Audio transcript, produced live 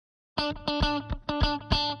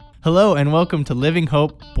Hello and welcome to Living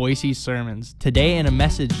Hope Boise Sermons. Today in a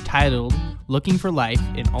message titled, Looking for Life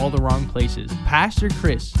in All the Wrong Places, Pastor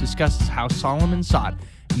Chris discusses how Solomon sought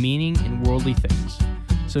meaning in worldly things.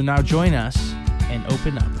 So now join us and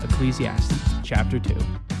open up Ecclesiastes chapter 2.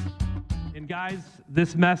 And guys,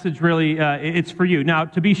 this message really, it's for you. Now,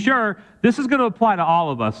 to be sure, this is going to apply to all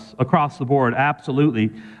of us across the board,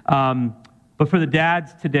 absolutely. But for the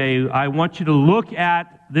dads today, I want you to look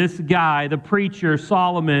at this guy, the preacher,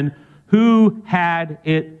 Solomon, who had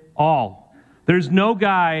it all. There's no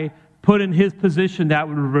guy put in his position that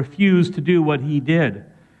would refuse to do what he did.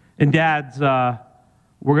 And dads,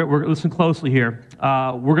 we're listen closely here.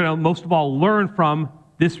 We're going to most of all learn from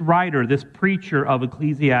this writer, this preacher of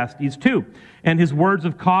Ecclesiastes 2, and his words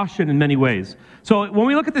of caution in many ways. So when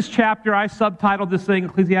we look at this chapter, I subtitled this thing,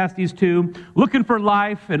 Ecclesiastes 2, Looking for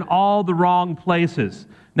Life in All the Wrong Places.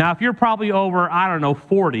 Now, if you're probably over,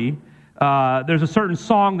 40, there's a certain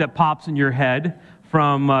song that pops in your head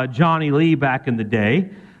from Johnny Lee back in the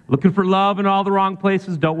day. Looking for love in all the wrong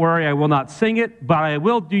places. Don't worry, I will not sing it, but I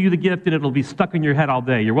will do you the gift and it'll be stuck in your head all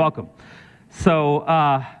day. You're welcome. So,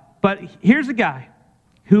 but here's a guy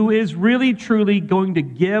who is really, truly going to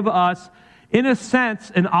give us, in a sense,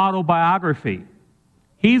 an autobiography.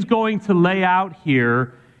 He's going to lay out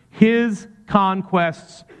here his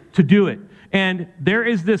conquests to do it. And there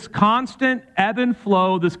is this constant ebb and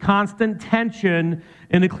flow, this constant tension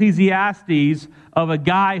in Ecclesiastes of a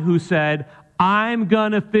guy who said, I'm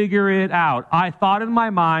going to figure it out. I thought in my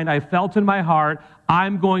mind, I felt in my heart,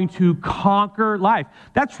 I'm going to conquer life.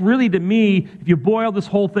 That's really, to me, if you boil this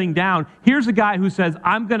whole thing down, here's a guy who says,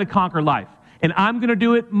 I'm going to conquer life, and I'm going to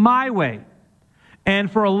do it my way. And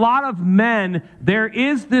for a lot of men, there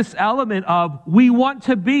is this element of, we want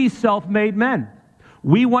to be self-made men.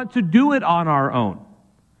 We want to do it on our own.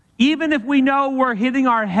 Even if we know we're hitting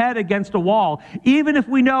our head against a wall, even if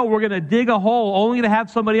we know we're going to dig a hole only to have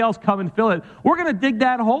somebody else come and fill it, we're going to dig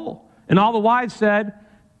that hole. And all the wives said,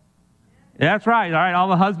 that's right. All right, all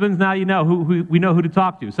the husbands, now you know who we know who to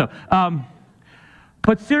talk to. So,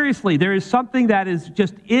 but seriously, there is something that is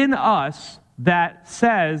just in us that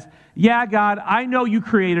says, yeah, God, I know you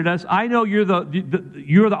created us. I know you're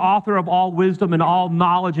the author of all wisdom and all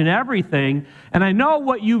knowledge and everything. And I know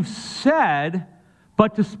what you've said,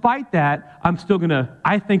 but despite that,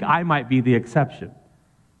 I think I might be the exception.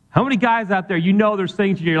 How many guys out there, there's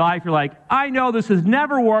things in your life, you're like, I know this has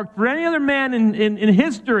never worked for any other man in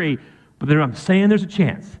history, but I'm saying there's a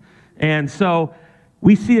chance. And so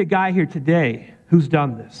we see a guy here today who's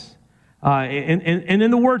done this. And in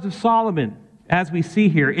the words of Solomon, as we see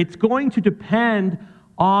here, it's going to depend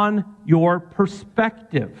on your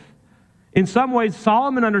perspective. In some ways,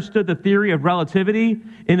 Solomon understood the theory of relativity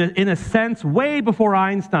in a sense way before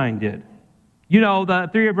Einstein did. The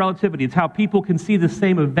theory of relativity, it's how people can see the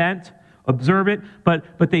same event, observe it, but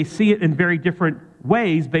they see it in very different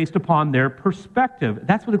ways based upon their perspective.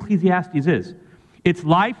 That's what Ecclesiastes is. It's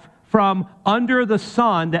life from under the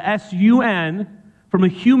sun, the S-U-N, from a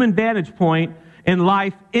human vantage point, and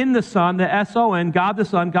life in the Son, the S-O-N, God the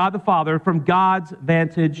Son, God the Father, from God's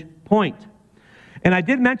vantage point. And I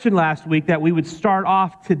did mention last week that we would start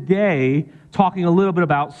off today talking a little bit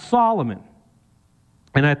about Solomon.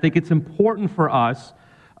 And I think it's important for us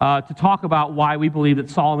to talk about why we believe that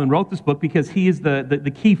Solomon wrote this book, because he is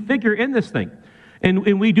the key figure in this thing.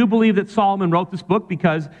 And we do believe that Solomon wrote this book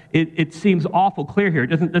because it seems awful clear here.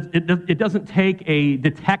 It doesn't take a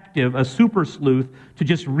detective, a super sleuth, to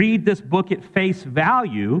just read this book at face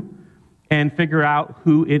value and figure out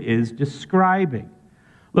who it is describing.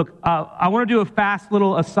 Look, I want to do a fast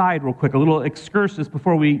little aside real quick, a little excursus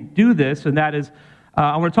before we do this, and that is,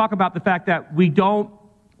 I want to talk about the fact that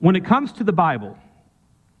when it comes to the Bible,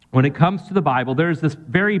 there's this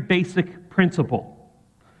very basic principle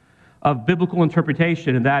of biblical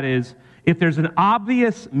interpretation, and that is, if there's an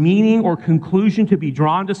obvious meaning or conclusion to be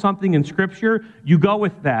drawn to something in Scripture, you go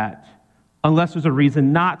with that, unless there's a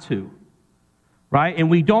reason not to, right? And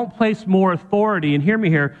we don't place more authority, and hear me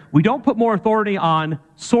here, we don't put more authority on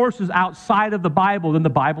sources outside of the Bible than the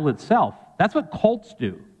Bible itself. That's what cults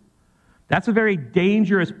do. That's a very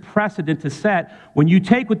dangerous precedent to set when you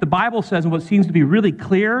take what the Bible says and what seems to be really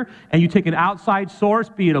clear, and you take an outside source,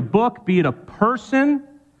 be it a book, be it a person,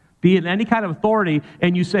 be it any kind of authority,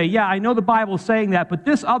 and you say, yeah, I know the Bible is saying that, but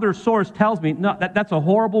this other source tells me, no, that's a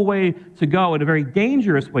horrible way to go and a very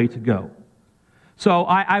dangerous way to go. So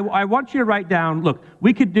I want you to write down, look,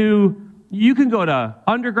 you can go to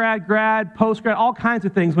undergrad, grad, postgrad, all kinds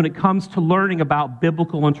of things when it comes to learning about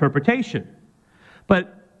biblical interpretation.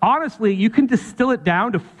 But honestly, you can distill it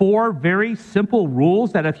down to 4 very simple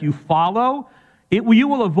rules that if you follow, You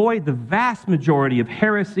will avoid the vast majority of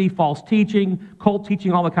heresy, false teaching, cult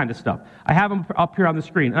teaching, all that kind of stuff. I have them up here on the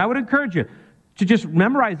screen. And I would encourage you to just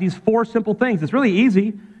memorize these 4 simple things. It's really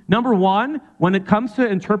easy. Number 1, when it comes to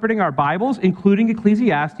interpreting our Bibles, including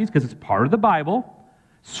Ecclesiastes, because it's part of the Bible,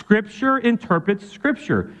 Scripture interprets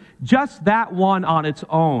Scripture. Just that one on its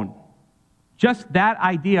own, just that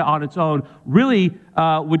idea on its own really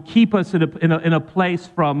would keep us in a place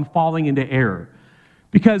from falling into error.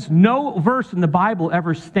 Because no verse in the Bible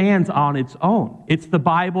ever stands on its own. It's the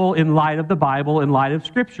Bible in light of the Bible in light of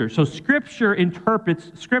Scripture. So Scripture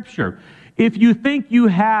interprets Scripture. If you think you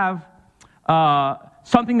have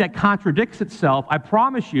something that contradicts itself, I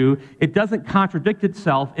promise you it doesn't contradict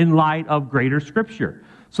itself in light of greater Scripture.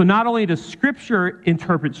 So not only does Scripture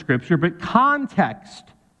interpret Scripture, but context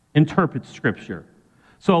interprets Scripture.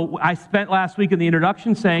 So I spent last week in the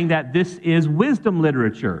introduction saying that this is wisdom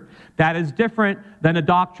literature. That is different than a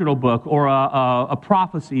doctrinal book or a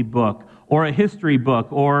prophecy book or a history book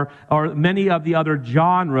or many of the other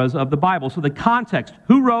genres of the Bible. So the context,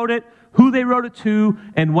 who wrote it, who they wrote it to,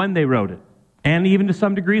 and when they wrote it. And even to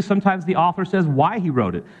some degree, sometimes the author says why he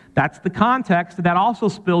wrote it. That's the context. That also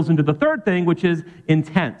spills into the third thing, which is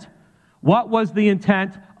intent. What was the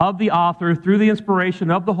intent of the author through the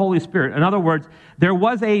inspiration of the Holy Spirit? In other words, there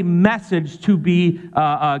was a message to be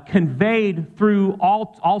conveyed through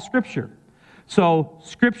all Scripture. So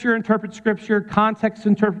Scripture interprets Scripture, context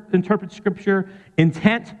interprets Scripture,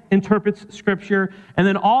 intent interprets Scripture, and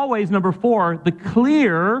then always, number 4, the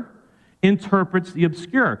clear interprets the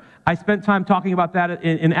obscure. I spent time talking about that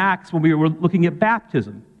in Acts when we were looking at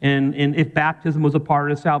baptism and if baptism was a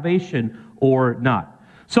part of salvation or not.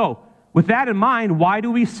 So, with that in mind, why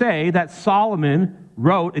do we say that Solomon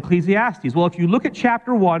wrote Ecclesiastes? Well, if you look at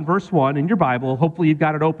chapter 1, verse 1 in your Bible, hopefully you've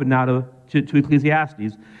got it open now to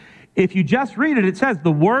Ecclesiastes. If you just read it, it says,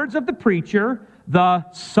 the words of the preacher,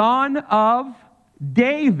 the son of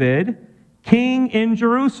David, king in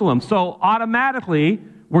Jerusalem. So automatically,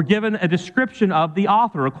 we're given a description of the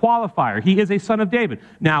author, a qualifier. He is a son of David.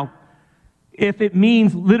 Now, if it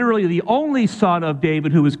means literally the only son of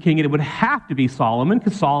David who was king, it would have to be Solomon,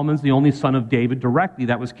 because Solomon's the only son of David directly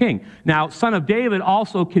that was king. Now, son of David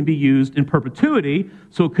also can be used in perpetuity,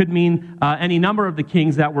 so it could mean any number of the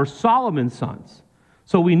kings that were Solomon's sons.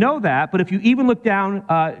 So we know that, but if you even look down,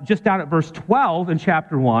 just down at verse 12 in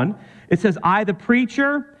chapter 1, it says, I, the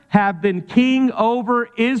preacher, have been king over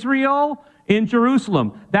Israel in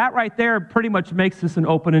Jerusalem. That right there pretty much makes this an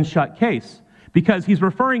open and shut case, because he's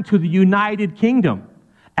referring to the United Kingdom.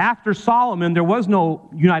 After Solomon, there was no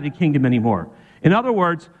United Kingdom anymore. In other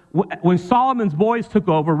words, when Solomon's boys took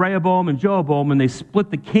over, Rehoboam and Jeroboam, and they split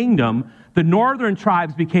the kingdom, the northern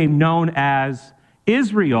tribes became known as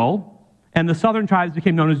Israel, and the southern tribes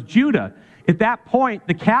became known as Judah. At that point,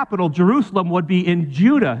 the capital, Jerusalem, would be in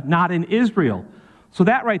Judah, not in Israel. So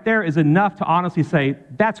that right there is enough to honestly say,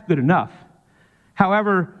 that's good enough.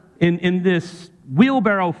 However, in this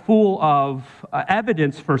wheelbarrow full of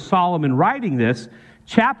evidence for Solomon writing this,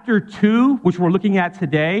 chapter 2, which we're looking at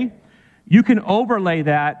today, you can overlay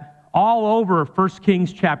that all over 1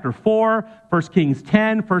 Kings chapter 4, 1 Kings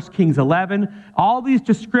 10, 1 Kings 11. All these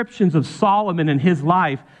descriptions of Solomon and his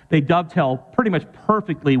life, they dovetail pretty much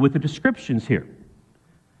perfectly with the descriptions here.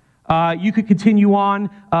 You could continue on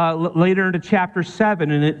later into chapter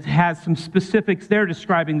 7, and it has some specifics there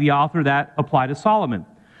describing the author that apply to Solomon.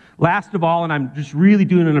 Last of all, and I'm just really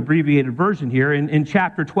doing an abbreviated version here, in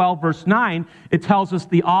chapter 12, verse 9, it tells us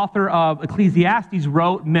the author of Ecclesiastes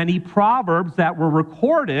wrote many proverbs that were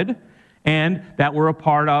recorded and that were a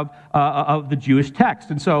part of the Jewish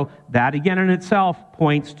text. And so that, again, in itself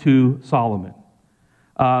points to Solomon.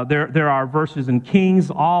 There are verses in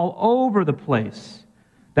Kings all over the place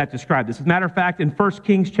that describe this. As a matter of fact, in 1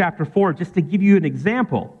 Kings chapter 4, just to give you an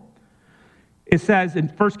example, it says in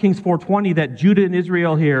 1 Kings 4:20 that Judah and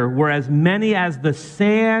Israel here were as many as the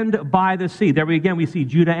sand by the sea. There we see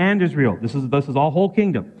Judah and Israel. This is all whole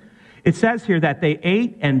kingdom. It says here that they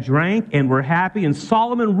ate and drank and were happy, and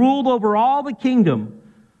Solomon ruled over all the kingdom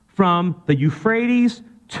from the Euphrates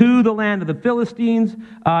to the land of the Philistines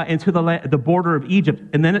and to the border of Egypt.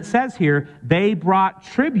 And then it says here, they brought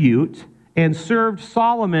tribute and served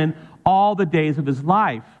Solomon all the days of his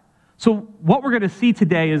life. So what we're going to see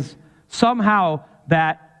today is somehow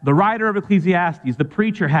that the writer of Ecclesiastes, the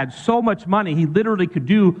preacher, had so much money, he literally could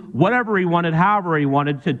do whatever he wanted, however he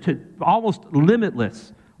wanted, to almost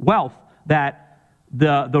limitless wealth that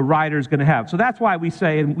the writer is going to have. So that's why we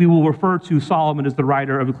say, and we will refer to Solomon as the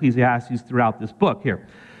writer of Ecclesiastes throughout this book here.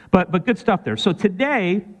 But good stuff there. So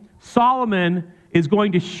today, Solomon is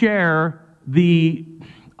going to share the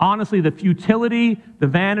honestly the futility, the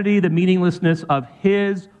vanity, the meaninglessness of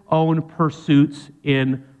his own pursuits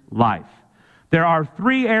in life. There are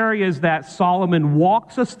three areas that Solomon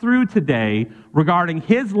walks us through today regarding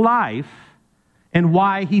his life and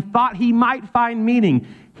why he thought he might find meaning.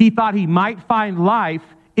 He thought he might find life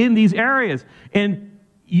in these areas. And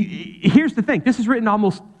here's the thing. This is written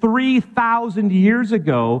almost 3,000 years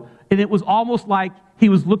ago, and it was almost like he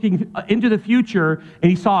was looking into the future, and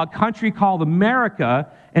he saw a country called America,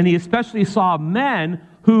 and he especially saw men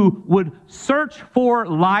who would search for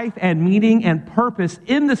life and meaning and purpose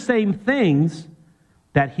in the same things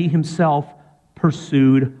that he himself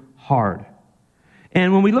pursued hard.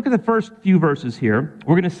 And when we look at the first few verses here,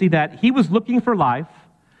 we're going to see that he was looking for life.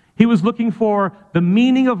 He was looking for the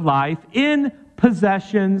meaning of life in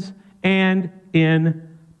possessions and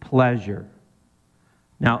in pleasure.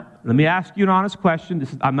 Now, let me ask you an honest question.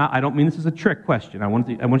 I don't mean this is a trick question. I want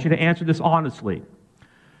you to answer this honestly.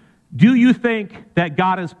 Do you think that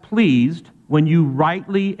God is pleased when you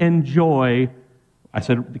rightly enjoy, I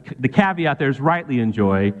said the caveat there is rightly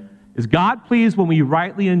enjoy, is God pleased when we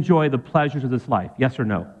rightly enjoy the pleasures of this life? Yes or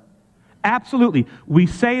no? Absolutely. We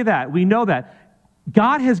say that. We know that.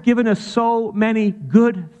 God has given us so many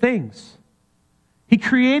good things. He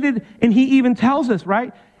created, and he even tells us,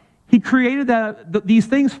 right? He created these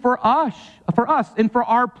things for us, and for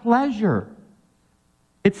our pleasure.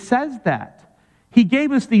 It says that. He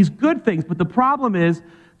gave us these good things, but the problem is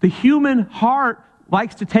the human heart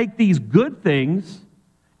likes to take these good things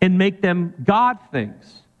and make them God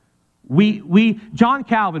things. John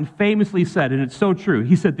Calvin famously said, and it's so true,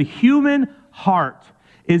 he said, the human heart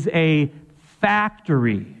is a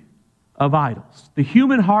factory of idols. The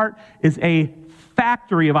human heart is a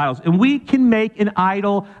factory of idols, and we can make an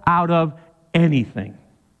idol out of anything.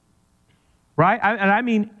 Right? And I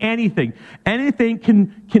mean anything. Anything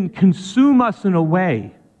can consume us in a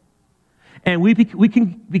way. And we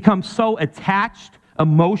can become so attached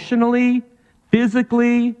emotionally,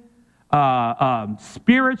 physically,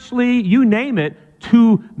 spiritually, you name it,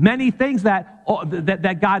 to many things that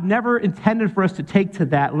God never intended for us to take to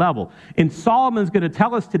that level. And Solomon's going to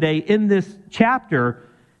tell us today in this chapter,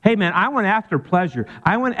 hey man, I went after pleasure.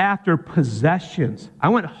 I went after possessions. I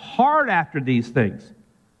went hard after these things.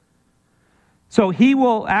 So he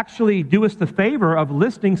will actually do us the favor of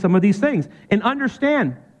listing some of these things. And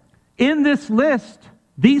understand, in this list,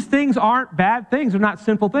 these things aren't bad things. They're not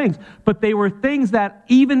sinful things. But they were things that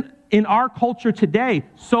even in our culture today,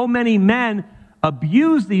 so many men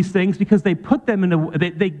abuse these things because they put them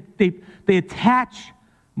they attach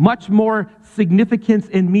much more significance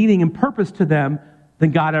and meaning and purpose to them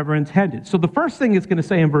than God ever intended. So the first thing it's going to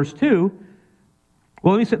say in verse 2,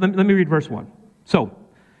 well, let me read verse 1. So,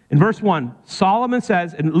 in verse 1, Solomon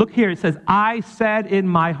says, and look here, it says, I said in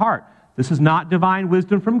my heart. This is not divine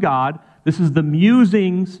wisdom from God. This is the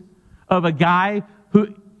musings of a guy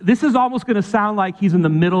who, this is almost going to sound like he's in the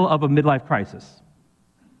middle of a midlife crisis.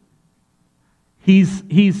 He's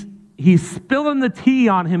spilling the tea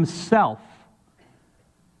on himself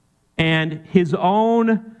and his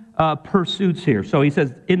own pursuits here. So he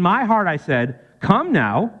says, in my heart I said, come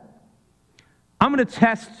now, I'm going to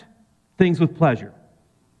test things with pleasure.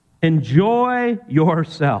 Enjoy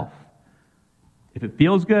yourself. If it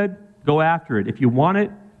feels good, go after it. If you want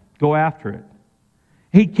it, go after it.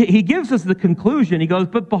 He gives us the conclusion. He goes,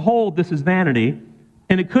 but behold, this is vanity.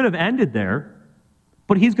 And it could have ended there.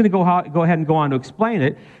 But he's going to go ahead and go on to explain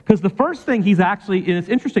it. Because the first thing he's actually, and it's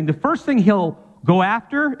interesting, the first thing he'll go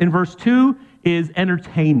after in verse 2 is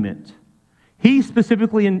entertainment. He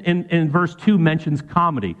specifically in verse 2 mentions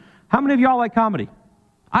comedy. How many of y'all like comedy?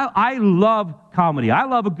 I love comedy. I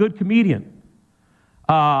love a good comedian.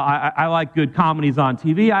 I like good comedies on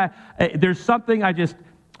TV. There's something I just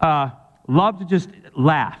love to just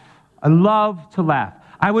laugh. I love to laugh.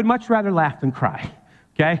 I would much rather laugh than cry.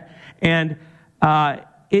 Okay? And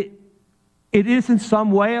it is in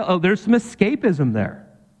some way, there's some escapism there.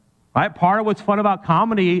 Right? Part of what's fun about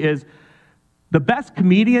comedy is the best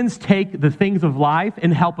comedians take the things of life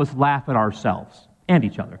and help us laugh at ourselves and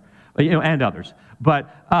each other, and others.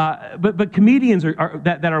 But comedians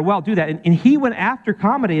that are well do that. And he went after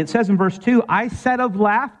comedy. It says in verse 2, I said of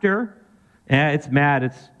laughter, it's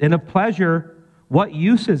mad, and of pleasure, what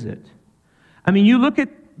use is it? I mean, you look at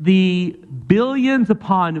the billions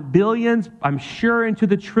upon billions, I'm sure into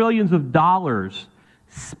the trillions of dollars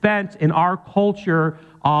spent in our culture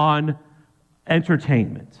on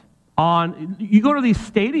entertainment. You go to these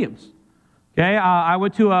stadiums. Okay, I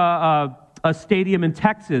went to a stadium in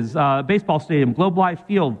Texas, baseball stadium, Globe Life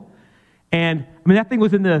Field. And, I mean, that thing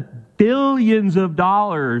was in the billions of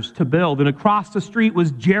dollars to build. And across the street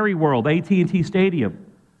was Jerry World, AT&T Stadium.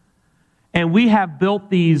 And we have built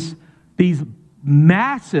these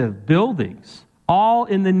massive buildings, all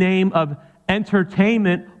in the name of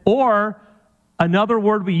entertainment, or another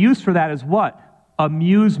word we use for that is what?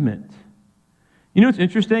 Amusement. You know what's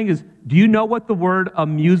interesting is, do you know what the word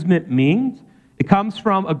amusement means? It comes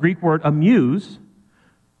from a Greek word, amuse,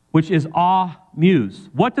 which is muse.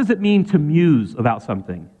 What does it mean to muse about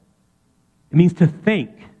something? It means to think.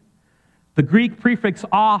 The Greek prefix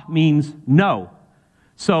means no.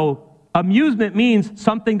 So amusement means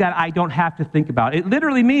something that I don't have to think about. It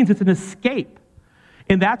literally means it's an escape.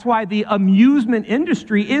 And that's why the amusement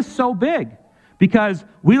industry is so big, because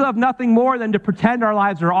we love nothing more than to pretend our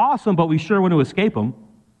lives are awesome, but we sure want to escape them.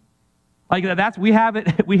 Like we have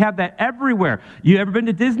that everywhere. You ever been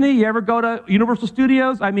to Disney? You ever go to Universal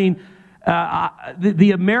Studios? I mean,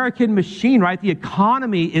 the American machine, right? The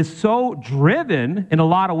economy is so driven in a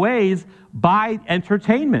lot of ways by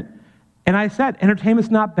entertainment. And I said, entertainment's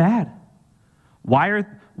not bad.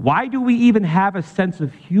 Why do we even have a sense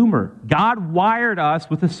of humor? God wired us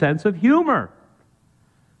with a sense of humor.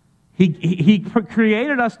 He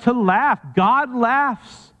created us to laugh. God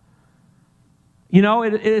laughs. You know,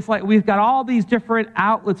 it's like we've got all these different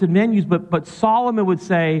outlets and venues, but Solomon would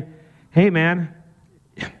say, hey, man,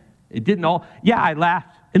 it didn't all, yeah, I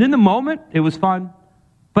laughed. And in the moment, it was fun.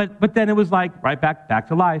 But then it was like right back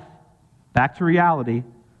to life, back to reality,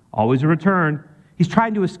 always a return. He's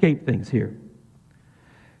trying to escape things here.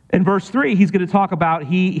 In verse 3, he's going to talk about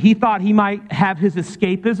he thought he might have his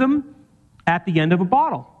escapism at the end of a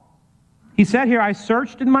bottle. He said here, I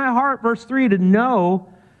searched in my heart, verse 3, to know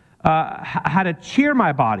how to cheer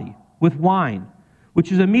my body with wine,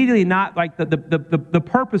 which is immediately not like the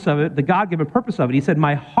purpose of it, the God-given purpose of it. He said,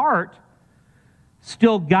 my heart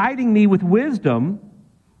still guiding me with wisdom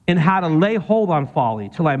in how to lay hold on folly,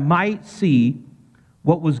 till I might see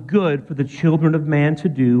what was good for the children of man to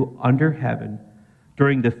do under heaven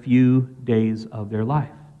during the few days of their life.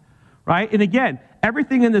 Right? And again,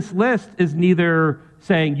 everything in this list is neither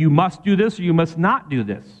saying you must do this or you must not do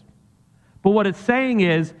this. But what it's saying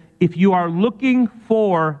is, if you are looking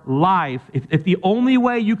for life, if the only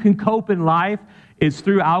way you can cope in life is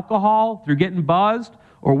through alcohol, through getting buzzed,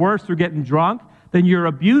 or worse, through getting drunk, then you're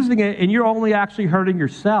abusing it and you're only actually hurting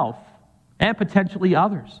yourself and potentially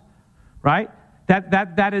others. Right?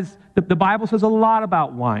 That is, the Bible says a lot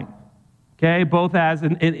about wine. Okay, both as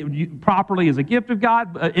properly as a gift of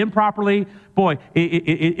God, improperly, boy,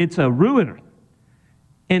 it's a ruiner.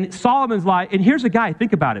 And Solomon's life, and here's a guy,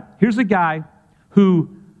 think about it. Here's a guy who,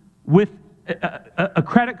 with a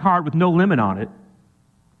credit card with no limit on it,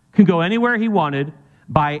 can go anywhere he wanted,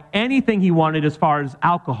 buy anything he wanted as far as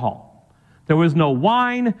alcohol. There was no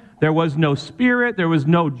wine, there was no spirit, there was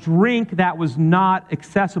no drink that was not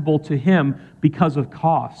accessible to him because of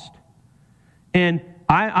cost. And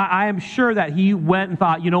I am sure that he went and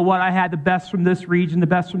thought, you know what, I had the best from this region, the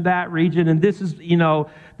best from that region, and this is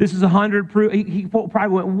 100 proof. He probably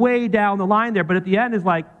went way down the line there, but at the end is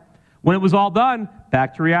like, when it was all done,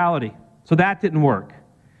 back to reality. So that didn't work.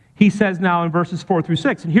 He says now in verses 4 through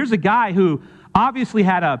 6, and here's a guy who obviously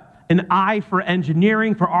had an eye for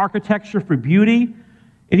engineering, for architecture, for beauty,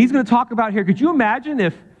 and he's going to talk about here, could you imagine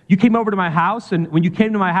if you came over to my house, and when you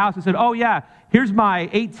came to my house and said, oh yeah, here's my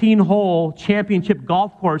 18-hole championship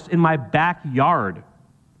golf course in my backyard.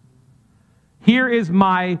 Here is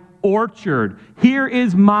my orchard. Here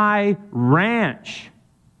is my ranch.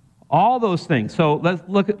 All those things. So let's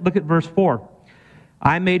look at verse 4.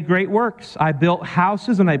 I made great works. I built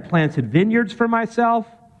houses and I planted vineyards for myself.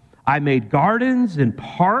 I made gardens and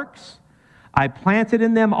parks. I planted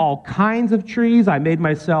in them all kinds of trees. I made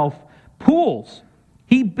myself pools.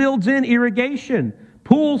 He builds in irrigation,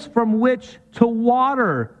 pools from which to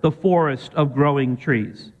water the forest of growing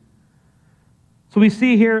trees. So we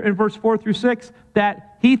see here in verse 4 through 6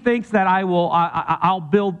 that he thinks that I'll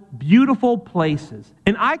build beautiful places.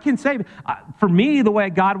 And I can say, for me, the way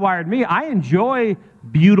God wired me, I enjoy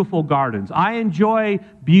beautiful gardens. I enjoy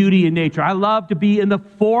beauty in nature. I love to be in the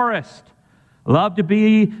forest. I love to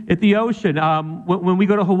be at the ocean. When we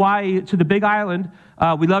go to Hawaii, to the Big Island,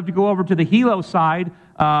 we love to go over to the Hilo side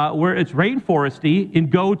where it's rainforesty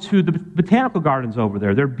and go to the botanical gardens over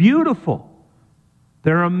there. They're beautiful.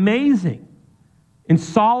 They're amazing. And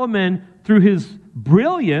Solomon, through his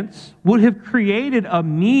brilliance, would have created a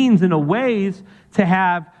means and a ways to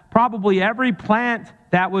have probably every plant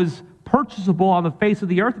that was purchasable on the face of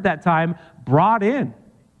the earth at that time brought in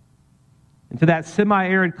into that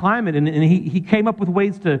semi-arid climate. And he came up with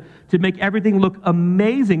ways to make everything look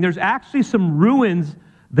amazing. There's actually some ruins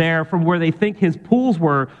there from where they think his pools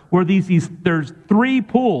were, where there's 3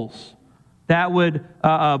 pools that would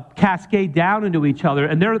cascade down into each other,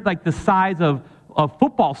 and they're like the size of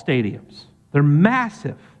football stadiums. They're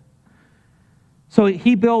massive. So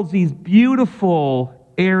he builds these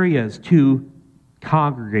beautiful areas to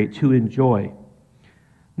congregate, to enjoy.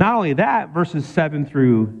 Not only that, verses 7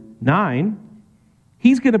 through 9,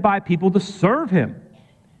 he's going to buy people to serve him.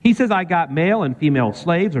 He says, I got male and female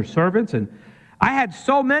slaves or servants, and I had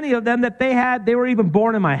so many of them that they were even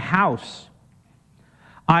born in my house.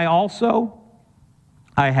 I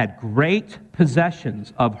had great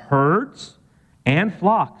possessions of herds and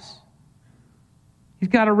flocks. He's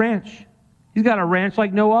got a ranch. He's got a ranch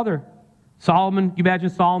like no other. Solomon, you imagine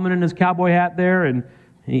Solomon in his cowboy hat there, and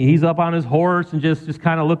he's up on his horse and just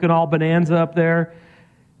kind of looking all bonanza up there.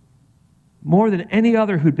 More than any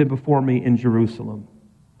other who'd been before me in Jerusalem.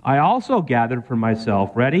 I also gathered for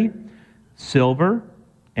myself, ready, silver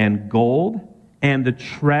and gold and the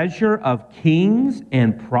treasure of kings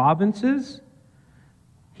and provinces.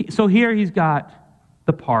 So here he's got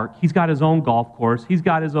the park. He's got his own golf course. He's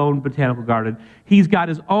got his own botanical garden. He's got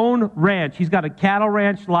his own ranch. He's got a cattle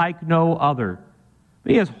ranch like no other.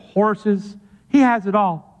 He has horses. He has it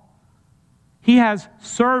all. He has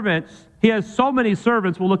servants. He has so many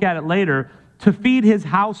servants, we'll look at it later, to feed his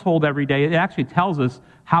household every day. It actually tells us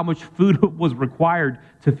how much food was required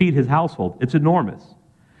to feed his household. It's enormous.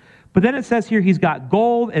 But then it says here he's got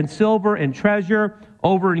gold and silver and treasure.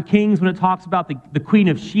 Over in Kings, when it talks about the Queen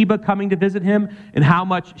of Sheba coming to visit him and how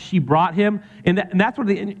much she brought him. And that's one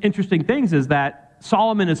of the interesting things, is that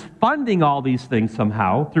Solomon is funding all these things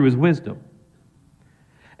somehow through his wisdom.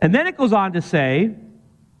 And then it goes on to say,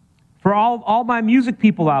 for all my music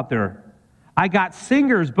people out there, I got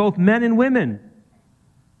singers, both men and women.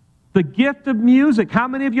 The gift of music. How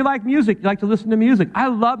many of you like music? You like to listen to music? I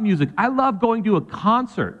love music. I love going to a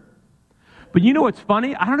concert. But you know what's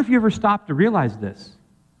funny? I don't know if you ever stopped to realize this.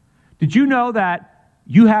 Did you know that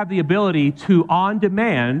you have the ability to, on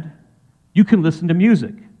demand, you can listen to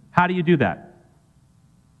music? How do you do that?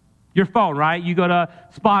 Your phone, right? You go to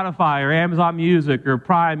Spotify or Amazon Music or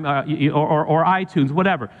Prime or iTunes,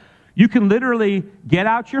 whatever. You can literally get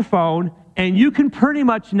out your phone and you can pretty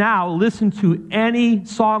much now listen to any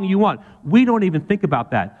song you want. We don't even think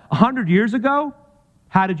about that. 100 years ago,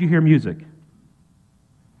 how did you hear music?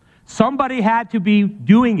 Somebody had to be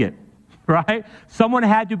doing it, right? Someone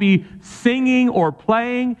had to be singing or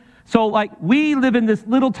playing. So, like, we live in this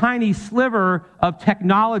little tiny sliver of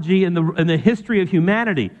technology in the history of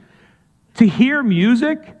humanity. To hear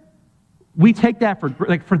music, we take that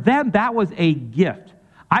for them, that was a gift.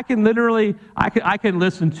 I can literally, I can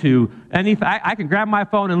listen to anything. I can grab my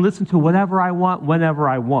phone and listen to whatever I want, whenever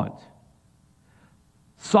I want.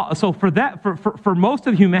 So for that, for most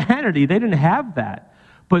of humanity, they didn't have that.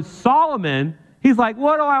 But Solomon, he's like,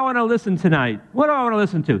 what do I want to listen tonight? What do I want to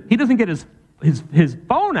listen to? He doesn't get his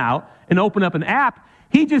phone out and open up an app.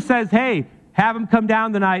 He just says, hey, have him come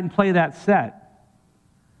down tonight and play that set.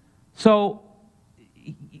 So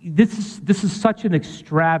this is such an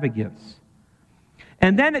extravagance.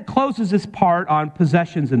 And then it closes this part on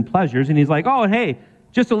possessions and pleasures, and he's like, oh, hey,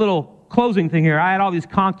 just a little closing thing here. I had all these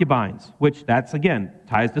concubines, which that's, again,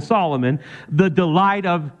 ties to Solomon, the delight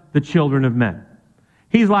of the children of men.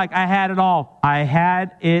 He's like, I had it all. I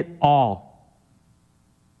had it all.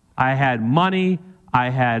 I had money. I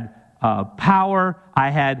had power. I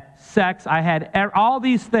had sex. I had all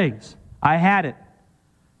these things. I had it.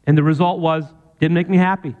 And the result was, didn't make me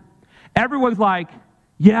happy. Everyone's like,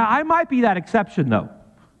 yeah, I might be that exception, though.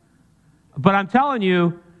 But I'm telling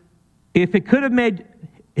you, if it could have made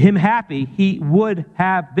him happy, he would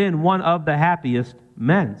have been one of the happiest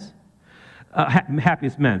men's.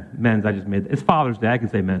 Happiest men's, I just made it. It's Father's Day, I can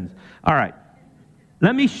say men's. All right.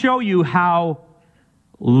 Let me show you how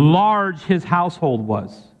large his household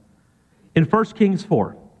was. In 1 Kings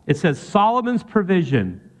 4, it says Solomon's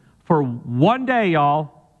provision for one day,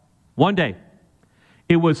 y'all, one day.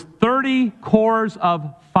 It was 30 cores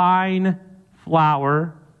of fine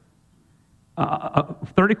flour,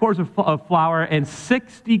 30 cores of flour and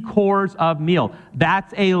 60 cores of meal.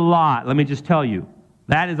 That's a lot, let me just tell you.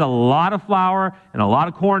 That is a lot of flour and a lot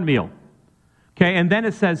of cornmeal. Okay, and then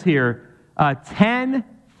it says here, 10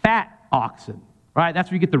 fat oxen, right? That's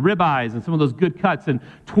where you get the ribeyes and some of those good cuts, and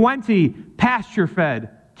 20 pasture-fed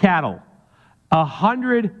cattle,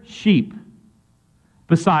 100 sheep,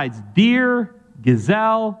 besides deer,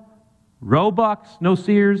 gazelle, roebucks, no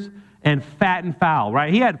seers, and fattened fowl,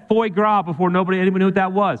 right? He had foie gras before anyone knew what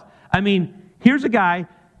that was. I mean, here's a guy,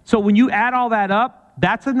 so when you add all that up,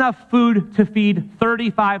 that's enough food to feed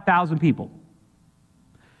 35,000 people.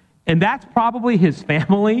 And that's probably his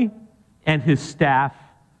family and his staff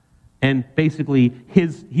And basically,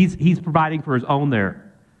 he's providing for his own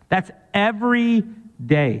there. That's every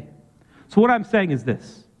day. So what I'm saying is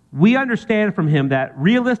this. We understand from him that,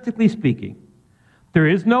 realistically speaking, there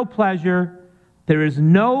is no pleasure, there is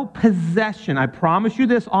no possession, I promise you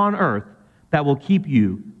this, on earth that will keep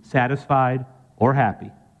you satisfied or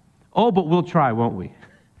happy. Oh, but we'll try, won't we?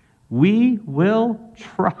 We will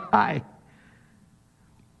try.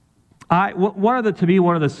 One of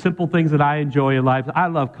the simple things that I enjoy in life, I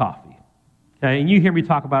love coffee. Okay, and you hear me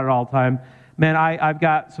talk about it all the time. Man, I've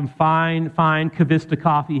got some fine Cavista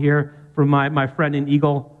coffee here from my friend in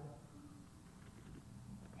Eagle.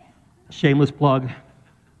 Shameless plug.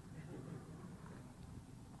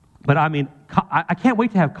 But I mean, I can't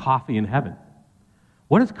wait to have coffee in heaven.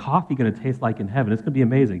 What is coffee going to taste like in heaven? It's going to be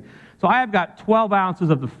amazing. So I have got 12 ounces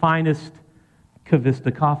of the finest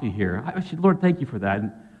Cavista coffee here. Lord, thank you for that.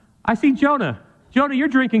 And I see Jonah. Jonah, you're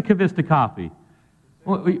drinking Cavista coffee.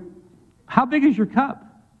 How big is your cup?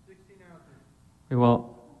 16 ounces.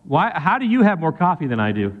 Well, why? How do you have more coffee than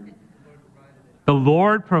I do? The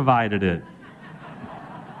Lord provided it.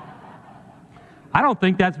 I don't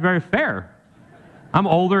think that's very fair. I'm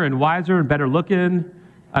older and wiser and better looking.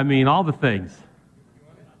 I mean, all the things.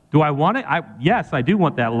 Do I want it? Yes, I do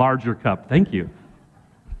want that larger cup. Thank you.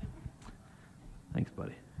 Thanks,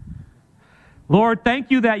 buddy. Lord,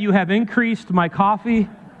 thank you that you have increased my coffee.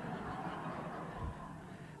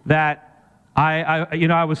 That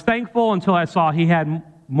I was thankful until I saw he had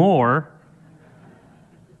more.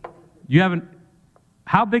 You haven't.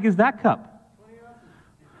 How big is that cup?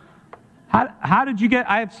 How did you get?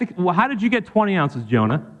 How did you get 20 ounces,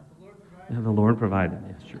 Jonah? The Lord provided.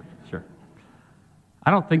 Yes, sure. I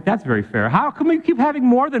don't think that's very fair. How come you keep having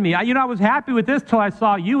more than me? I was happy with this till I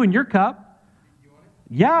saw you and your cup. You want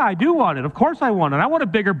it? Yeah, I do want it. Of course I want it. I want a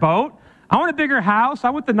bigger boat. I want a bigger house. I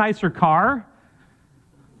want the nicer car.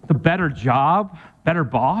 The better job. Better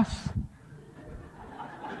boss.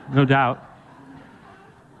 No doubt.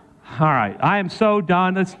 All right, I am so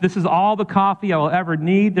done. This is all the coffee I will ever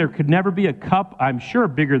need. There could never be a cup, I'm sure,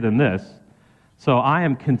 bigger than this. So I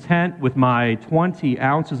am content with my 20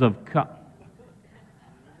 ounces of cup.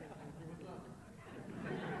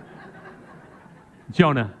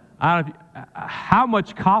 Jonah, how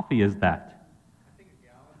much coffee is that? I think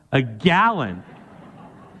a gallon. A gallon.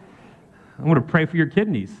 I'm going to pray for your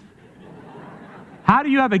kidneys. How do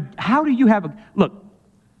you have a, look,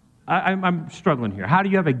 I'm struggling here. How do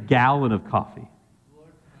you have a gallon of coffee?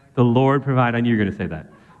 The Lord provided. I knew you were going to say that.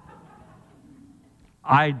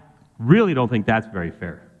 I really don't think that's very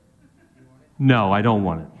fair. No, I don't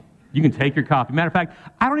want it. You can take your coffee. Matter of fact,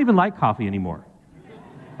 I don't even like coffee anymore.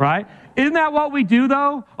 Right? Isn't that what we do,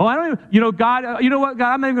 though? Oh, I don't even, God, you know what,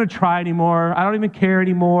 God, I'm not even going to try anymore. I don't even care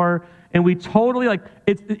anymore. And we totally,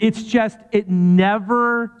 it's just, it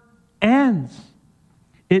never ends.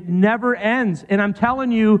 It never ends. And I'm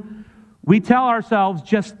telling you, we tell ourselves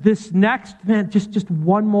just this next, man, just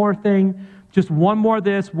one more thing, just one more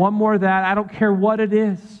this, one more that. I don't care what it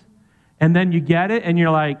is. And then you get it and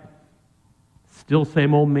you're like, still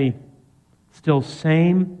same old me. Still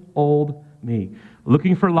same old me.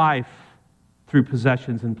 Looking for life through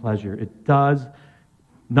possessions and pleasure. It does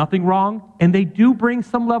nothing wrong, and they do bring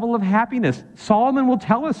some level of happiness. Solomon will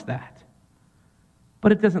tell us that.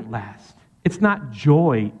 But it doesn't last. It's not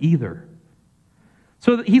joy either.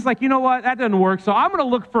 So he's like, you know what? That doesn't work. So I'm going to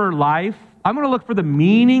look for life. I'm going to look for the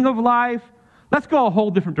meaning of life. Let's go a whole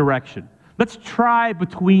different direction. Let's try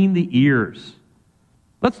between the ears.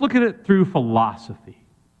 Let's look at it through philosophy.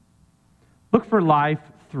 Look for life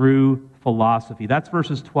through philosophy. That's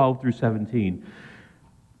verses 12 through 17.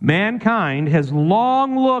 Mankind has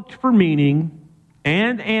long looked for meaning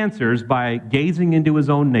and answers by gazing into his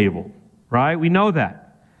own navel. Right? We know that.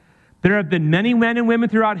 There have been many men and women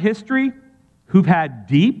throughout history who've had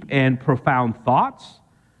deep and profound thoughts,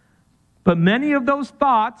 but many of those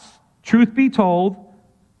thoughts, truth be told,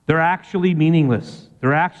 they're actually meaningless.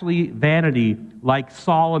 They're actually vanity, like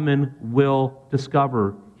Solomon will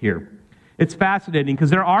discover here. It's fascinating because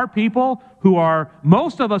there are people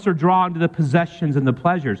most of us are drawn to the possessions and the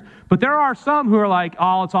pleasures, but there are some who are like,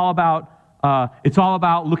 oh, it's all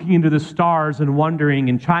about looking into the stars and wondering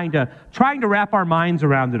and trying to wrap our minds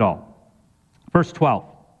around it all. Verse 12.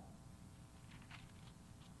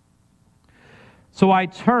 So I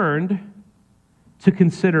turned to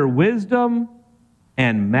consider wisdom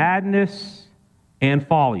and madness and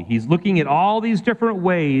folly. He's looking at all these different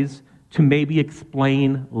ways to maybe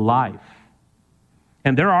explain life.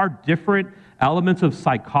 And there are different elements of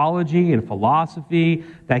psychology and philosophy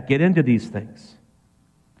that get into these things.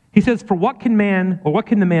 He says, for what can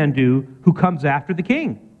the man do who comes after the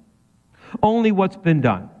king? Only what's been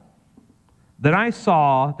done. Then I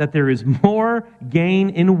saw that there is more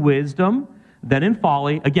gain in wisdom than in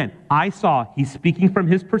folly. Again, he's speaking from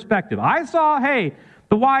his perspective. I saw, hey,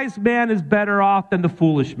 the wise man is better off than the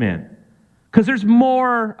foolish man. Because there's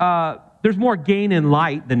more gain in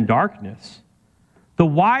light than darkness. The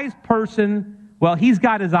wise person, well, he's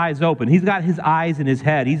got his eyes open. He's got his eyes in his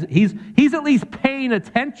head. He's at least paying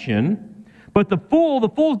attention. But the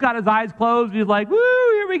fool's got his eyes closed. He's like, woo,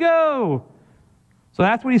 here we go. So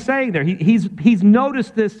that's what he's saying there. He's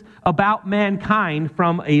noticed this about mankind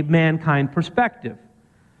from a mankind perspective.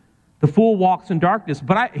 The fool walks in darkness.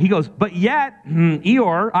 He goes, but yet,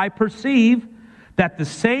 Eeyore, I perceive that the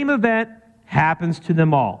same event happens to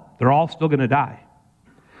them all. They're all still going to die.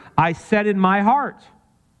 I said in my heart,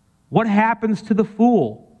 what happens to the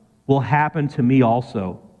fool will happen to me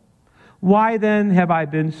also. Why then have I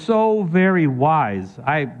been so very wise?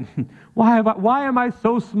 Why am I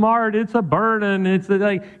so smart? It's a burden. It's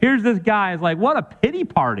like, here's this guy. It's like, what a pity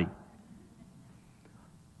party.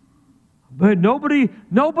 But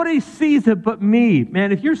nobody sees it but me.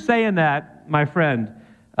 Man, if you're saying that, my friend,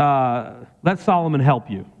 let Solomon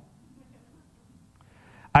help you.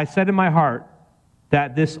 I said in my heart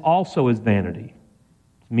that this also is vanity.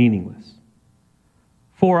 It's meaningless.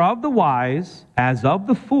 For of the wise, as of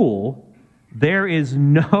the fool, there is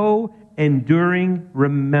no enduring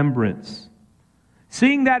remembrance.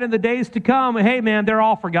 Seeing that in the days to come, hey man, they're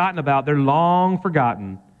all forgotten about. They're long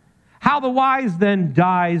forgotten. How the wise then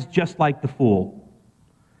dies just like the fool.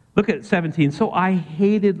 Look at 17. So I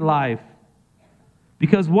hated life,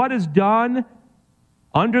 because what is done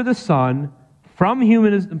under the sun, from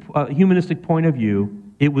humanistic point of view,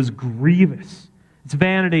 it was grievous. It's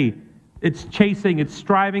vanity. It's chasing. It's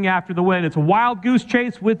striving after the wind. It's a wild goose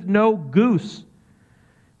chase with no goose.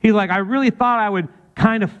 He's like, I really thought I would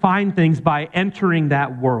kind of find things by entering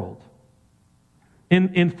that world.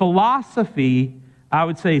 In philosophy, I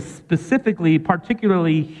would say specifically,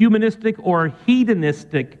 particularly humanistic or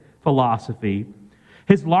hedonistic philosophy,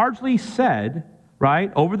 has largely said,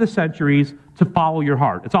 right, over the centuries, to follow your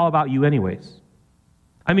heart. It's all about you anyways.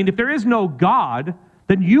 I mean, if there is no God,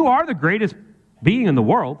 then you are the greatest being in the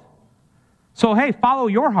world. So, hey, follow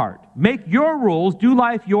your heart. Make your rules. Do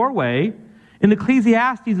life your way. And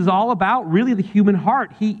Ecclesiastes is all about really the human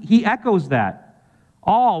heart. He echoes that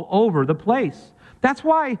all over the place. That's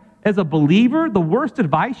why, as a believer, the worst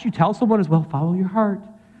advice you tell someone is, well, follow your heart.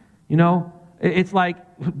 You know, it's like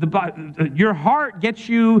your heart gets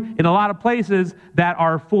you in a lot of places that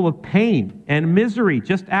are full of pain and misery.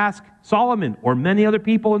 Just ask Solomon or many other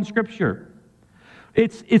people in Scripture.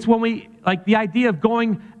 It's when we, like the idea of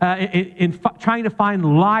going trying to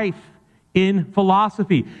find life in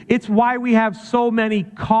philosophy. It's why we have so many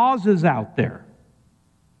causes out there,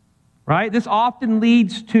 right? This often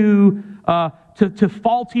leads to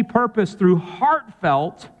faulty purpose through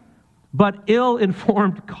heartfelt but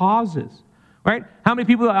ill-informed causes, right? How many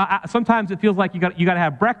people? Sometimes it feels like you got to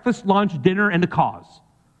have breakfast, lunch, dinner, and a cause.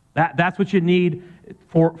 That's what you need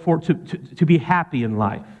to be happy in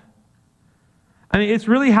life. I mean, it's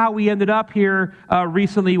really how we ended up here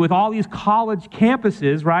recently with all these college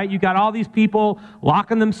campuses, right? You got all these people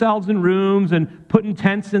locking themselves in rooms and putting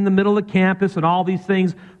tents in the middle of campus and all these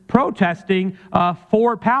things, protesting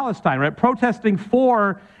for Palestine, right? Protesting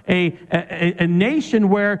for a nation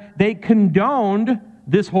where they condoned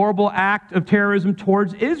this horrible act of terrorism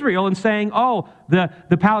towards Israel and saying, oh, the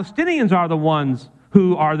Palestinians are the ones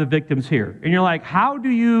who are the victims here. And you're like, how do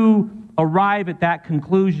you arrive at that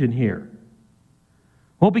conclusion here?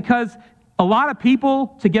 Well, because a lot of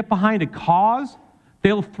people, to get behind a cause,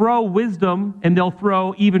 they'll throw wisdom and they'll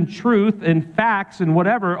throw even truth and facts and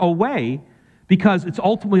whatever away because it's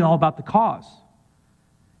ultimately all about the cause.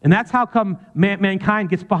 And that's how come mankind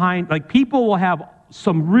gets behind, like people will have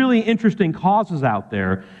some really interesting causes out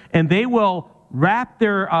there and they will wrap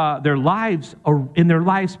their lives, or in their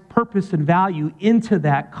life's purpose and value into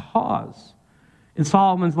that cause. And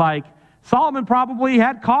Solomon probably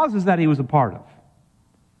had causes that he was a part of.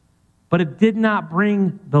 But it did not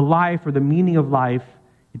bring the life or the meaning of life.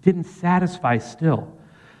 It didn't satisfy still.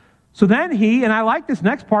 So then and I like this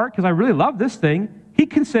next part because I really love this thing, he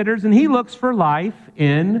considers and he looks for life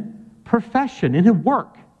in profession, in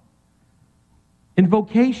work, in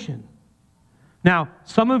vocation. Now,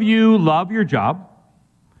 some of you love your job,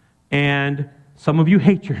 and some of you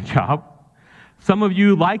hate your job. Some of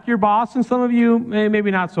you like your boss, and some of you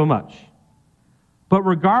maybe not so much. But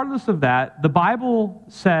regardless of that, the Bible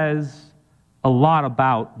says a lot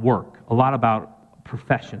about work, a lot about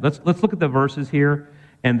profession. Let's look at the verses here,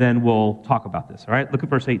 and then we'll talk about this. All right, look at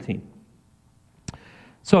verse 18.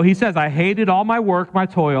 So he says, I hated all my work, my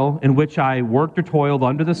toil, in which I worked or toiled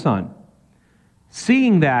under the sun.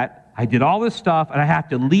 seeing that I did all this stuff and I have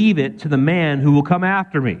to leave it to the man who will come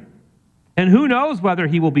after me. And who knows whether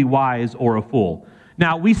he will be wise or a fool.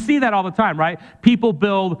 Now, we see that all the time, right? People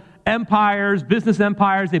build empires, business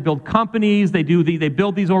empires, they build companies, they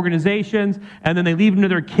build these organizations, and then they leave them to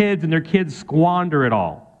their kids, and their kids squander it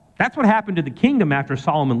all. That's what happened to the kingdom after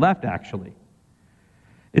Solomon left, actually.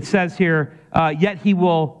 It says here, yet he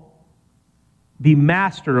will be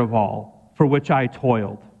master of all for which I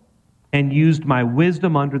toiled and used my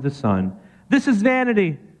wisdom under the sun. This is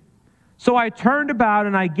vanity. So I turned about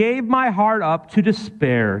and I gave my heart up to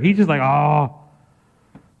despair. He's just like, oh,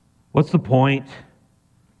 what's the point?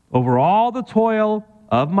 Over all the toil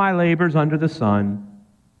of my labors under the sun,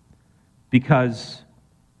 because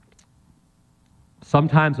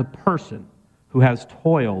sometimes a person who has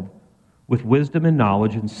toiled with wisdom and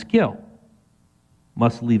knowledge and skill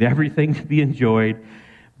must leave everything to be enjoyed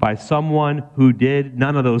by someone who did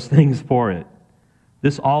none of those things for it.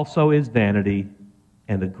 This also is vanity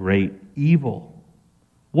and a great evil.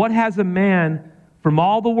 What has a man from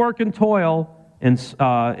all the work and toil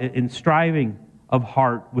and striving of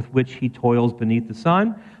heart with which he toils beneath the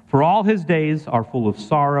sun? For all his days are full of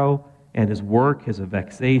sorrow, and his work is a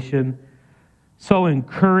vexation. So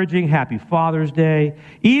encouraging. Happy Father's Day.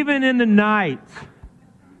 Even in the night,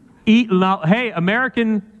 hey,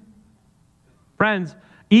 American friends,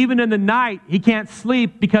 even in the night, he can't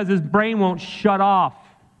sleep because his brain won't shut off.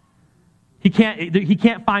 He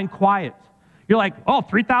can't find quiet. You're like, oh,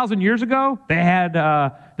 3,000 years ago,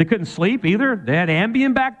 they couldn't sleep either. They had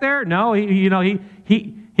Ambien back there. No,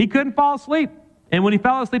 he couldn't fall asleep. And when he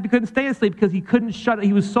fell asleep, he couldn't stay asleep because he couldn't shut it.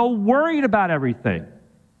 He was so worried about everything.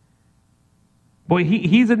 Boy,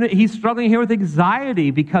 he's struggling here with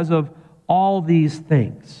anxiety because of all these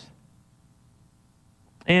things.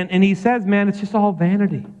 And he says, man, it's just all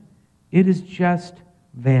vanity. It is just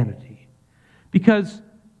vanity. Because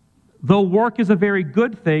though work is a very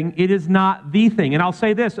good thing, it is not the thing. And I'll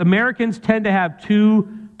say this, Americans tend to have two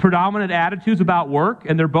predominant attitudes about work,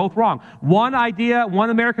 and they're both wrong. One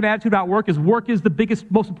American attitude about work is the biggest,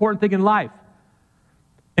 most important thing in life.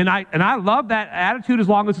 And I love that attitude as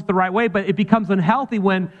long as it's the right way, but it becomes unhealthy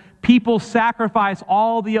when people sacrifice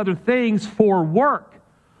all the other things for work.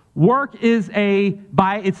 Work is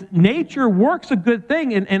by its nature, work's a good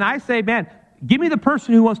thing. And I say, man, give me the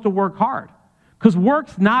person who wants to work hard. Because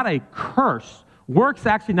work's not a curse. Work's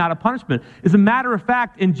actually not a punishment. As a matter of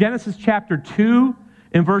fact, in Genesis chapter 2,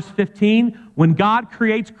 in verse 15, when God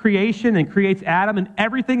creates creation and creates Adam and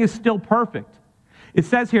everything is still perfect, it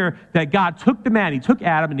says here that God took the man, he took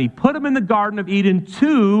Adam, and he put him in the Garden of Eden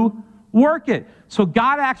to work it. So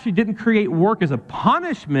God actually didn't create work as a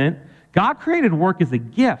punishment. God created work as a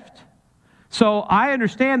gift. So I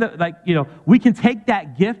understand that, we can take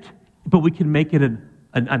that gift, but we can make it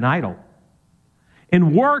an idol.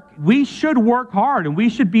 In work, we should work hard, and we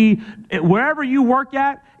should be, wherever you work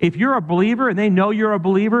at, if you're a believer and they know you're a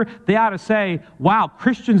believer, they ought to say, wow,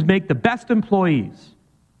 Christians make the best employees.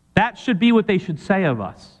 That should be what they should say of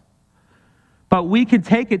us. But we can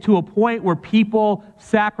take it to a point where people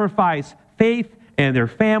sacrifice faith and their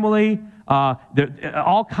family,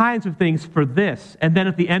 all kinds of things for this. And then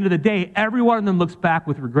at the end of the day, every one of them looks back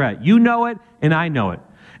with regret. You know it, and I know it.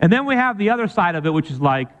 And then we have the other side of it, which is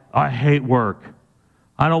like, I hate work.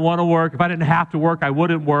 I don't want to work. If I didn't have to work, I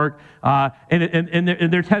wouldn't work.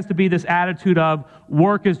 And there tends to be this attitude of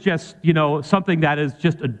work is just, something that is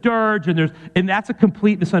just a dirge. And that's a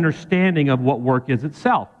complete misunderstanding of what work is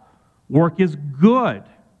itself. Work is good.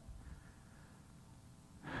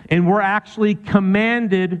 And we're actually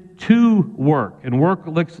commanded to work. And work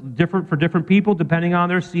looks different for different people depending on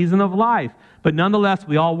their season of life. But nonetheless,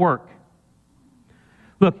 we all work.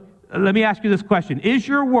 Look, let me ask you this question. Is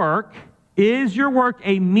your work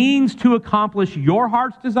a means to accomplish your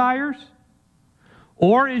heart's desires?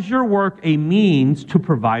 Or is your work a means to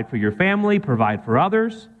provide for your family, provide for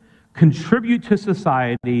others, contribute to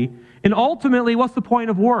society, and ultimately, what's the point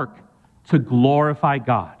of work? To glorify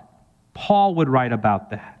God. Paul would write about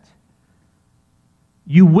that.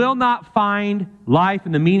 You will not find life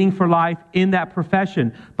and the meaning for life in that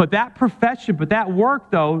profession. But that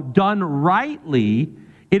work, though, done rightly,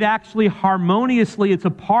 it actually harmoniously, it's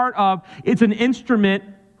an instrument,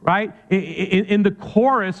 right, in the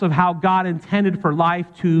chorus of how God intended for life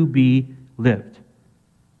to be lived.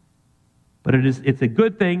 But it's a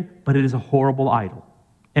good thing, but it is a horrible idol.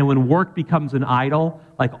 And when work becomes an idol,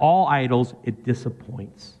 like all idols, it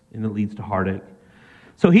disappoints and it leads to heartache.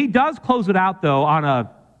 So he does close it out, though, on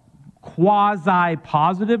a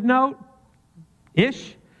quasi-positive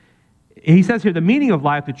note-ish. He says here, the meaning of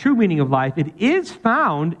life, the true meaning of life, it is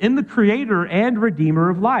found in the Creator and Redeemer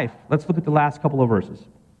of life. Let's look at the last couple of verses.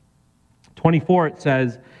 24, it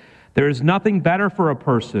says, there is nothing better for a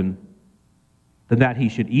person than that he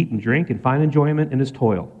should eat and drink and find enjoyment in his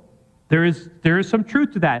toil. There is some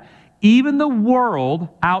truth to that. Even the world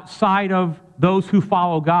outside of those who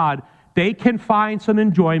follow God, they can find some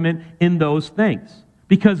enjoyment in those things.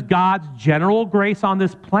 Because God's general grace on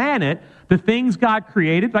this planet, the things God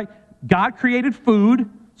created, like God created food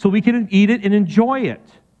so we can eat it and enjoy it.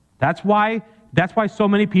 That's why so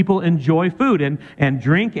many people enjoy food and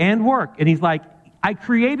drink and work. And he's like, I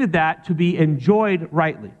created that to be enjoyed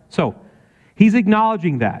rightly. So he's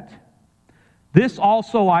acknowledging that. This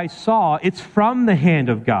also I saw, it's from the hand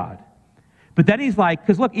of God. But then he's like,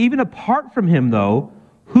 because look, even apart from him though,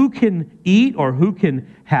 who can eat or who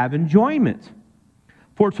can have enjoyment?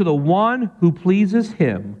 For to the one who pleases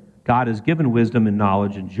him, God has given wisdom and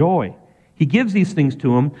knowledge and joy. He gives these things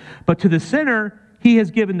to him, but to the sinner, he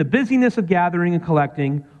has given the busyness of gathering and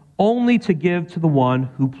collecting only to give to the one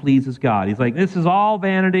who pleases God. He's like, this is all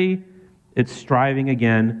vanity. It's striving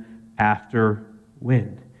again after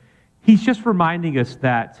wind. He's just reminding us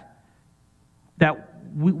that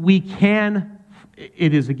we can,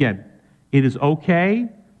 it is okay.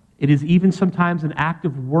 It is even sometimes an act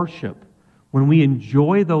of worship when we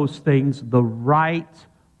enjoy those things the right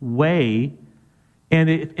way. And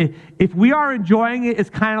if we are enjoying it, it's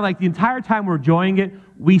kind of like the entire time we're enjoying it,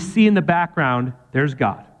 we see in the background, there's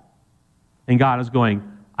God. And God is going,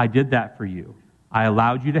 I did that for you. I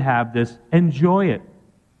allowed you to have this. Enjoy it.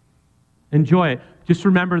 Enjoy it. Just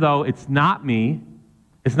remember, though, it's not me.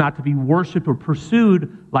 It's not to be worshipped or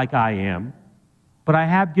pursued like I am. But I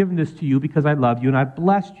have given this to you because I love you and I've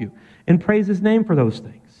blessed you. And praise his name for those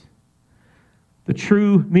things. The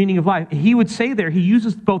true meaning of life. He would say there, he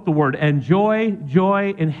uses both the word enjoy,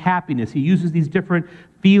 joy, and happiness. He uses these different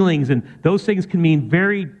feelings, and those things can mean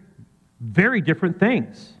very, very different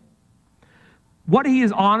things. What he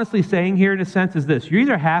is honestly saying here, in a sense, is this. You're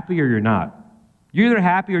either happy or you're not. You're either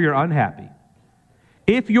happy or you're unhappy.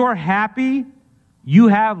 If you're happy, you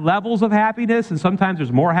have levels of happiness, and sometimes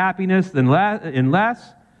there's more happiness than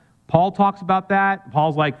less. Paul talks about that.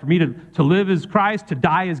 Paul's like, for me to live is Christ, to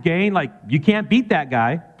die is gain. Like, you can't beat that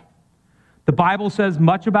guy. The Bible says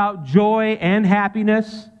much about joy and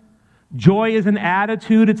happiness. Joy is an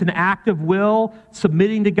attitude. It's an act of will,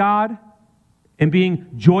 submitting to God and being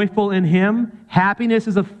joyful in him. Happiness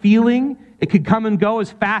is a feeling. It could come and go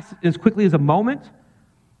as fast, as quickly as a moment.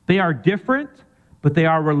 They are different, but they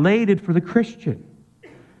are related for the Christian,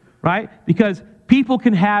 right? Because people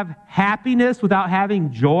can have happiness without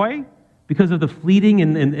having joy because of the fleeting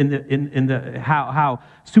and how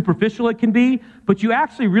superficial it can be. But you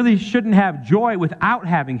actually really shouldn't have joy without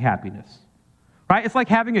having happiness, right? It's like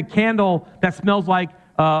having a candle that smells like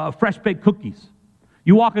fresh baked cookies.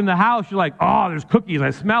 You walk in the house, you're like, oh, there's cookies, I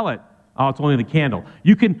smell it. Oh, it's only the candle.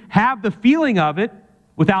 You can have the feeling of it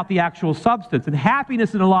without the actual substance. And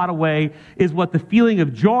happiness in a lot of ways is what the feeling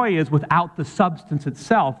of joy is without the substance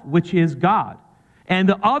itself, which is God. And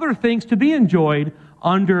the other things to be enjoyed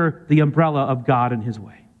under the umbrella of God and his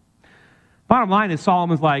way. Bottom line is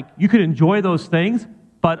Solomon's like, you can enjoy those things,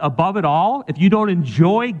 but above it all, if you don't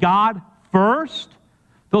enjoy God first,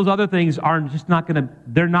 those other things are just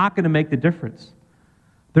they're not going to make the difference.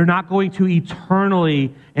 They're not going to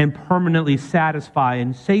eternally and permanently satisfy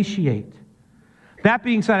and satiate. That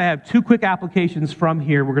being said, I have two quick applications from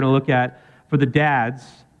here we're going to look at for the dads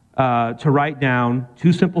to write down.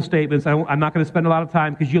 Two simple statements. I'm not going to spend a lot of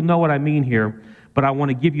time because you'll know what I mean here, but I want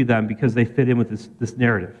to give you them because they fit in with this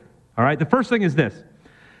narrative. All right? The first thing is this.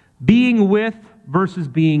 Being with versus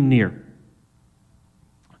being near.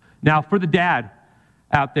 Now, for the dad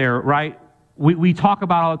out there, right, we talk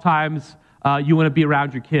about all the times you want to be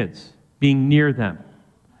around your kids, being near them.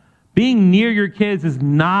 Being near your kids is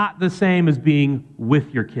not the same as being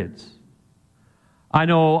with your kids. I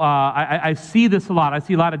know I see this a lot. I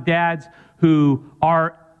see a lot of dads who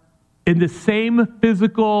are in the same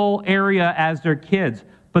physical area as their kids,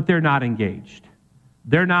 but they're not engaged.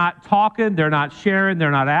 They're not talking, they're not sharing, they're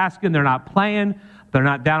not asking, they're not playing, they're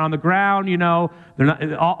not down on the ground, you know. They're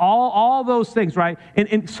not all those things, right?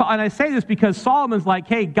 And I say this because Solomon's like,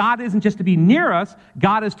 hey, God isn't just to be near us,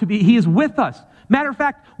 God is He is with us. Matter of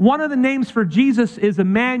fact, one of the names for Jesus is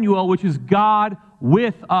Emmanuel, which is God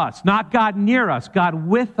with us. Not God near us, God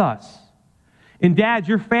with us. And dads,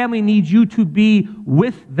 your family needs you to be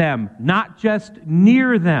with them, not just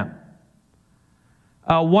near them.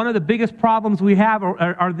 One of the biggest problems we have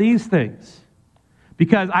are these things.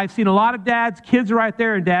 Because I've seen a lot of dads, kids are right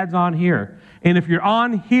there and dad's on here. And if you're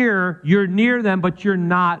on here, you're near them, but you're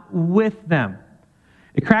not with them.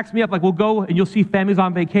 It cracks me up. Like, we'll go and you'll see families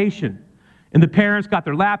on vacation. And the parents got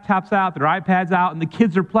their laptops out, their iPads out, and the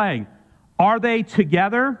kids are playing. Are they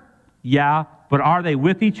together? Yeah. But are they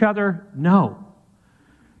with each other? No.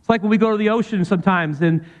 It's like when we go to the ocean sometimes,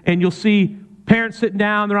 and you'll see parents sitting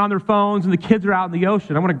down, they're on their phones, and the kids are out in the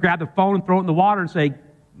ocean. I'm going to grab the phone and throw it in the water and say,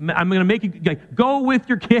 I'm going to make you, go with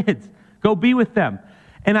your kids. Go be with them.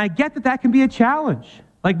 And I get that can be a challenge.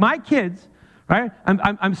 Like my kids, right?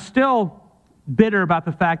 I'm still bitter about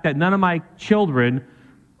the fact that none of my children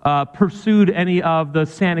pursued any of the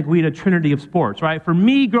Santa Guida trinity of sports, right? For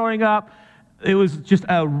me growing up, it was just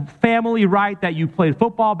a family right that you played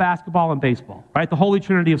football, basketball, and baseball, right? The holy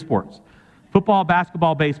trinity of sports. Football,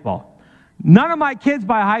 basketball, baseball. None of my kids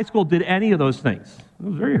by high school did any of those things. I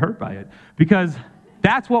was very hurt by it because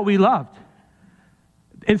that's what we loved.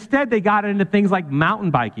 Instead, they got into things like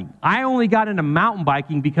mountain biking. I only got into mountain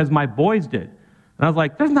biking because my boys did. And I was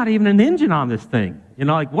like, there's not even an engine on this thing. You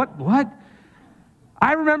know, like, what?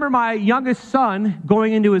 I remember my youngest son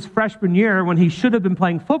going into his freshman year when he should have been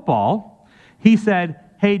playing football. He said,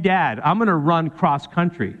 hey, Dad, I'm going to run cross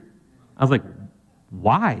country. I was like,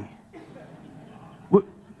 why?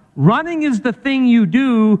 Running is the thing you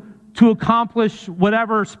do to accomplish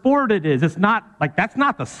whatever sport it is. It's not, like, that's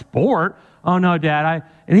not the sport. Oh, no, Dad.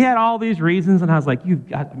 And he had all these reasons, and I was like,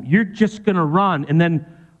 you're just going to run. And then,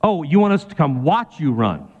 oh, you want us to come watch you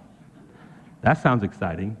run. That sounds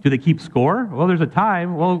exciting. Do they keep score? Well, there's a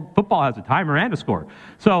time. Well, football has a timer and a score.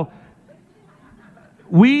 So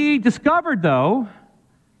we discovered, though,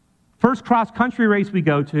 first cross-country race we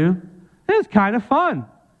go to, it was kind of fun.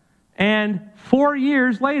 And 4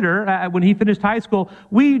 years later, when he finished high school,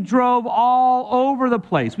 we drove all over the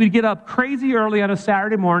place. We'd get up crazy early on a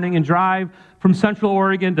Saturday morning and drive from Central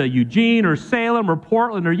Oregon to Eugene or Salem or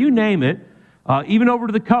Portland or you name it, even over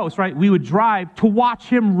to the coast, right? We would drive to watch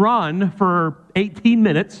him run for 18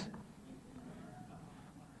 minutes.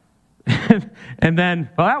 And then,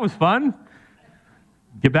 well, that was fun.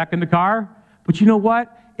 Get back in the car. But you know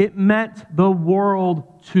what? It meant the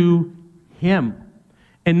world to him.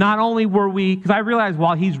 And not only were we, because I realized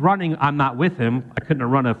while he's running, I'm not with him. I couldn't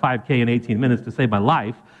have run a 5K in 18 minutes to save my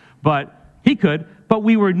life, but he could. But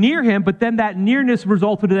we were near him, but then that nearness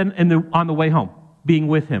resulted in on the way home, being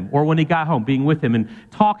with him, or when he got home, being with him and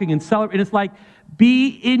talking and celebrating. And it's like, be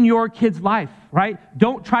in your kid's life, right?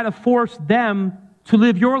 Don't try to force them to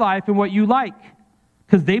live your life and what you like,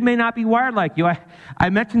 because they may not be wired like you. I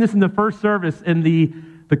mentioned this in the first service, and the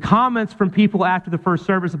comments from people after the first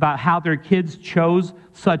service about how their kids chose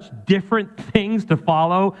such different things to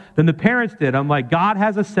follow than the parents did. I'm like, God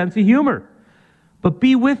has a sense of humor. But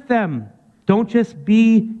be with them. Don't just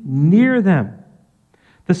be near them.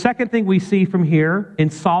 The second thing we see from here in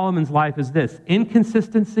Solomon's life is this: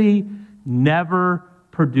 inconsistency never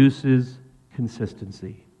produces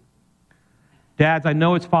consistency. Dads, I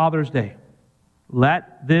know it's Father's Day.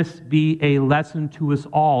 Let this be a lesson to us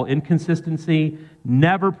all. Inconsistency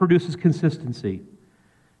never produces consistency.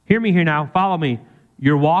 Hear me here now. Follow me.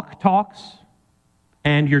 Your walk talks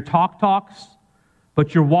and your talk talks,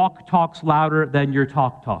 but your walk talks louder than your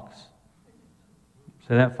talk talks.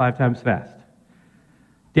 Say that 5 times fast.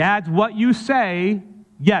 Dads, what you say,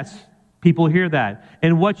 yes, people hear that.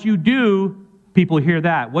 And what you do, people hear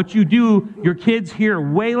that. What you do, your kids hear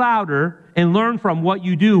way louder and learn from what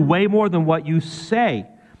you do way more than what you say.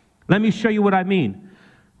 Let me show you what I mean.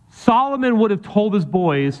 Solomon would have told his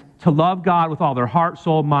boys to love God with all their heart,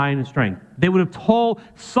 soul, mind, and strength.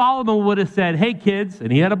 Solomon would have said, hey kids,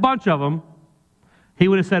 and he had a bunch of them, he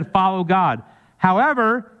would have said, follow God.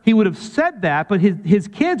 However, he would have said that, but his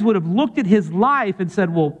kids would have looked at his life and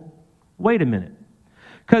said, well, wait a minute.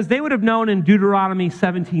 Because they would have known in Deuteronomy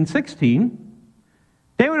 17:16,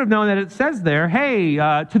 they would have known that it says there, hey,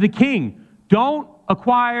 to the king, don't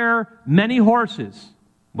acquire many horses.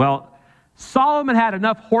 Well, Solomon had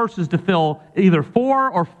enough horses to fill either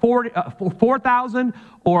 4,000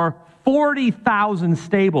 or 40,000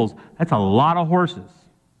 stables. That's a lot of horses.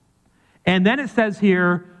 And then it says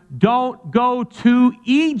here, don't go to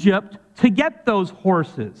Egypt to get those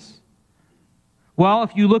horses. Well,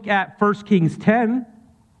 if you look at 1 Kings 10,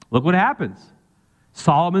 look what happens.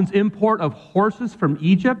 Solomon's import of horses from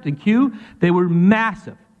Egypt and Q, they were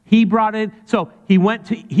massive. He brought in, so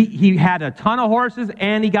he had a ton of horses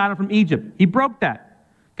and he got them from Egypt. He broke that.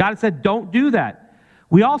 God said, don't do that.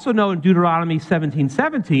 We also know in Deuteronomy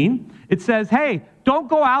 17:17, it says, hey, don't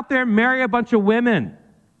go out there and marry a bunch of women.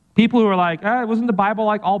 People who are like, wasn't the Bible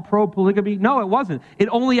like all pro-polygamy? No, it wasn't. It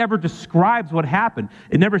only ever describes what happened.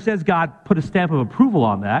 It never says God put a stamp of approval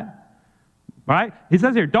on that. All right? He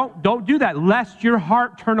says here, don't do that, lest your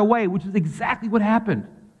heart turn away, which is exactly what happened.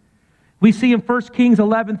 We see in 1 Kings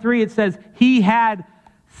 11:3, it says, he had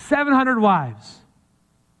 700 wives,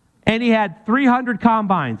 and he had 300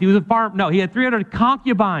 concubines. He was a farm. No, he had 300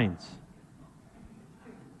 concubines.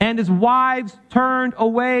 And his wives turned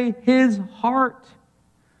away his heart.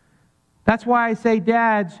 That's why I say,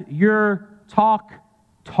 dads, your talk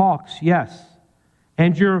talks, yes.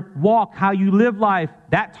 And your walk, how you live life,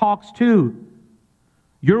 that talks too.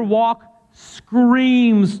 Your walk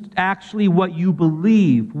screams actually what you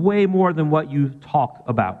believe way more than what you talk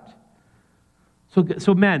about.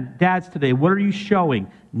 So men, dads today, what are you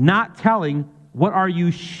showing? Not telling, what are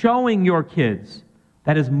you showing your kids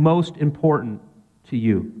that is most important to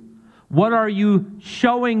you? What are you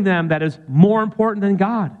showing them that is more important than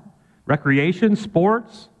God? Recreation,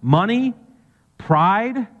 sports, money,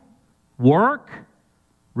 pride, work,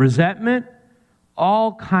 resentment,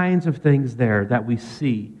 all kinds of things there that we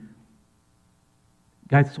see.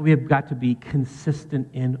 Guys, we have got to be consistent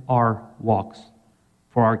in our walks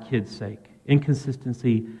for our kids' sake.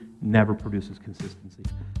 Inconsistency never produces consistency.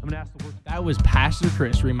 I'm going to ask the word. That was Pastor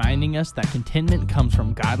Chris reminding us that contentment comes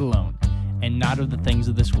from God alone and not of the things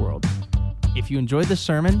of this world. If you enjoyed this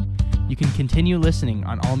sermon, you can continue listening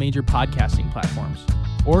on all major podcasting platforms.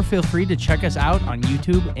 Or feel free to check us out on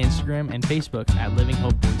YouTube, Instagram, and Facebook at Living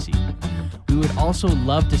Hope Boise. We would also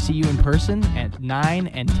love to see you in person at 9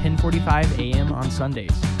 and 10:45 a.m. on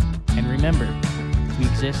Sundays. And remember, we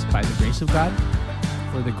exist by the grace of God,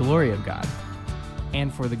 for the glory of God,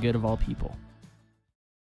 and for the good of all people.